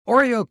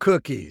Oreo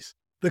cookies,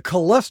 the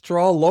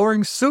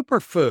cholesterol-lowering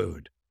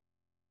superfood.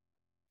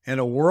 In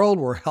a world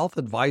where health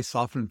advice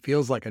often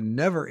feels like a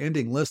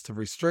never-ending list of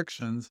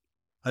restrictions,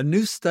 a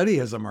new study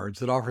has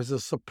emerged that offers a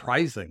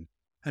surprising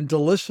and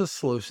delicious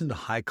solution to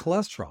high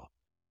cholesterol.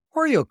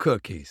 Oreo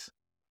cookies.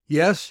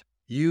 Yes,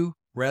 you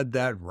read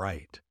that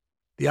right.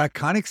 The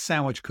iconic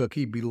sandwich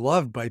cookie,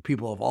 beloved by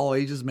people of all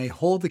ages, may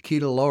hold the key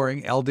to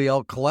lowering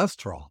LDL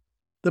cholesterol,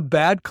 the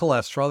bad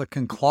cholesterol that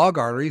can clog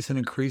arteries and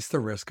increase the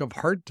risk of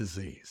heart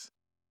disease.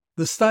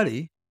 The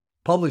study,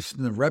 published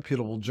in the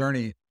reputable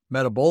journal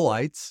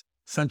Metabolites,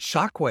 sent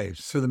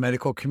shockwaves through the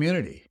medical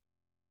community.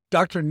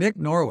 Dr. Nick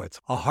Norwitz,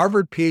 a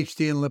Harvard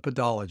PhD and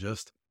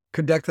lipidologist,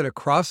 conducted a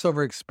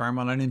crossover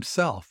experiment on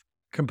himself,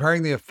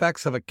 comparing the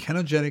effects of a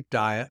ketogenic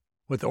diet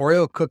with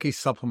Oreo cookie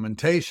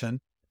supplementation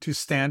to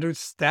standard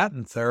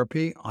statin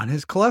therapy on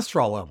his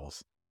cholesterol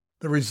levels.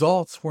 The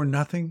results were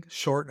nothing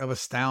short of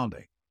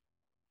astounding.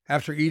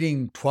 After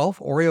eating 12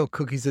 Oreo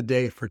cookies a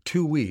day for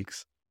 2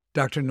 weeks,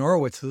 Dr.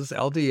 Norwitz's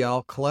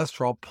LDL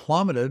cholesterol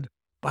plummeted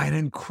by an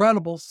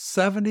incredible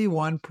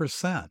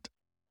 71%.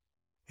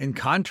 In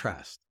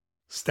contrast,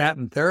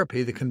 statin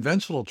therapy, the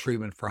conventional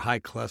treatment for high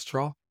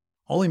cholesterol,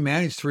 only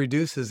managed to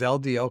reduce his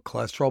LDL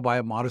cholesterol by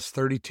a modest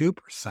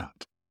 32%.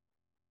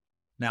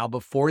 Now,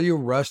 before you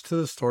rush to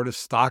the store to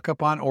stock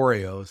up on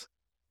Oreos,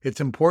 it's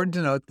important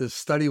to note this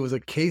study was a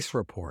case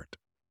report,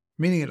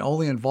 meaning it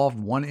only involved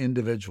one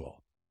individual.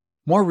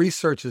 More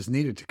research is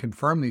needed to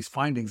confirm these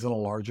findings in a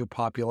larger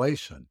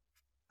population.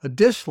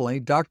 Additionally,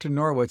 Dr.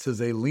 Norwitz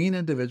is a lean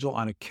individual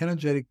on a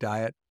ketogenic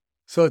diet,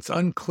 so it's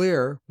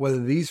unclear whether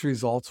these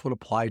results would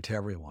apply to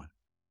everyone.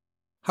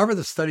 However,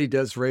 the study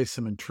does raise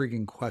some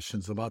intriguing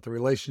questions about the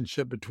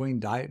relationship between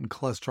diet and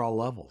cholesterol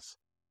levels.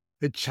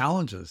 It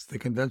challenges the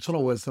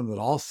conventional wisdom that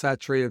all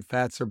saturated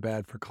fats are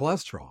bad for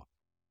cholesterol.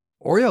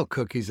 Oreo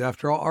cookies,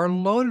 after all, are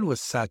loaded with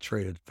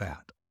saturated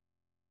fat.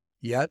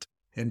 Yet,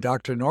 in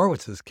Dr.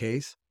 Norwitz's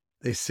case,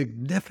 they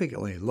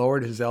significantly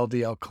lowered his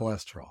LDL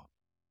cholesterol.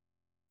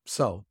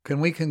 So, can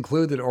we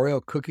conclude that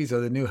Oreo cookies are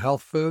the new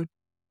health food?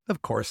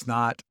 Of course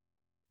not.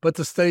 But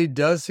the study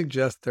does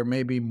suggest there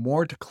may be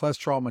more to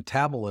cholesterol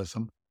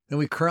metabolism than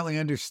we currently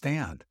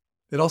understand.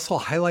 It also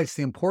highlights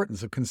the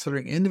importance of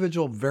considering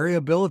individual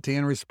variability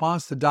in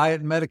response to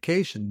diet and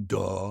medication.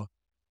 Duh.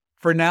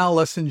 For now,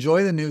 let's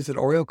enjoy the news that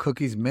Oreo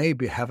cookies may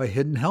have a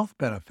hidden health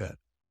benefit.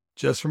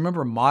 Just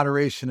remember,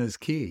 moderation is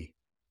key.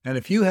 And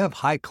if you have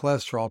high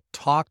cholesterol,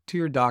 talk to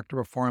your doctor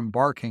before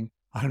embarking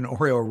on an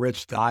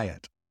Oreo-rich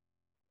diet.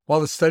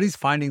 While the study's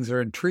findings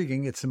are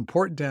intriguing, it's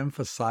important to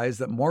emphasize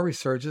that more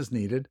research is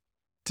needed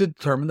to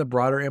determine the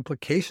broader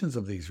implications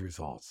of these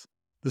results.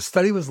 The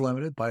study was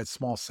limited by its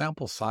small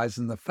sample size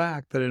and the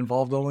fact that it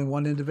involved only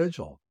one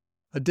individual.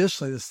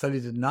 Additionally, the study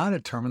did not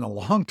determine the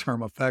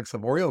long-term effects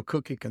of Oreo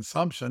cookie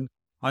consumption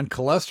on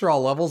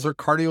cholesterol levels or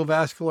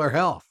cardiovascular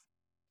health.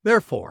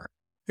 Therefore,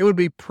 it would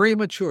be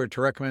premature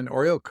to recommend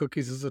Oreo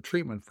cookies as a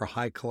treatment for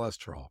high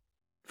cholesterol.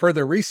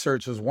 Further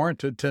research is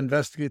warranted to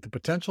investigate the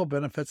potential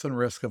benefits and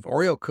risks of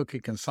Oreo cookie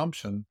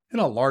consumption in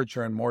a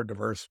larger and more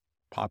diverse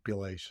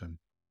population.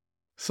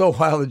 So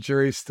while the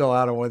jury's still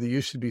out on whether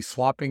you should be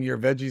swapping your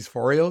veggies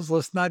for Oreos,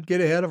 let's not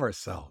get ahead of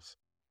ourselves.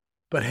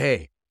 But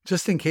hey,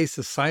 just in case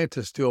the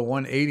scientists do a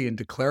 180 and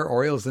declare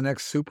Oreos the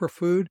next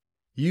superfood,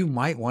 you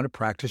might want to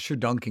practice your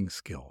dunking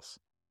skills.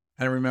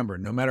 And remember,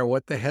 no matter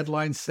what the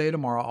headlines say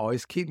tomorrow,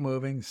 always keep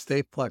moving,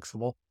 stay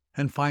flexible,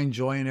 and find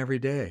joy in every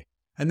day.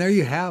 And there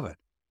you have it.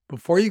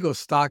 Before you go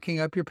stocking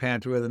up your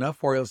pantry with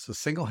enough Oreos to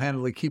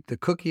single-handedly keep the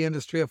cookie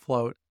industry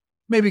afloat,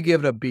 maybe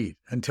give it a beat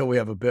until we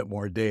have a bit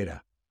more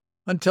data.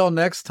 Until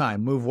next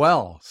time, move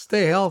well,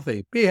 stay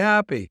healthy, be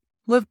happy,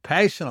 live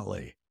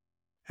passionately,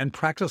 and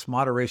practice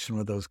moderation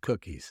with those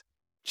cookies,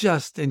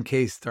 just in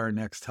case our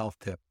next health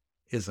tip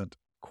isn't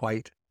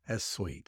quite as sweet.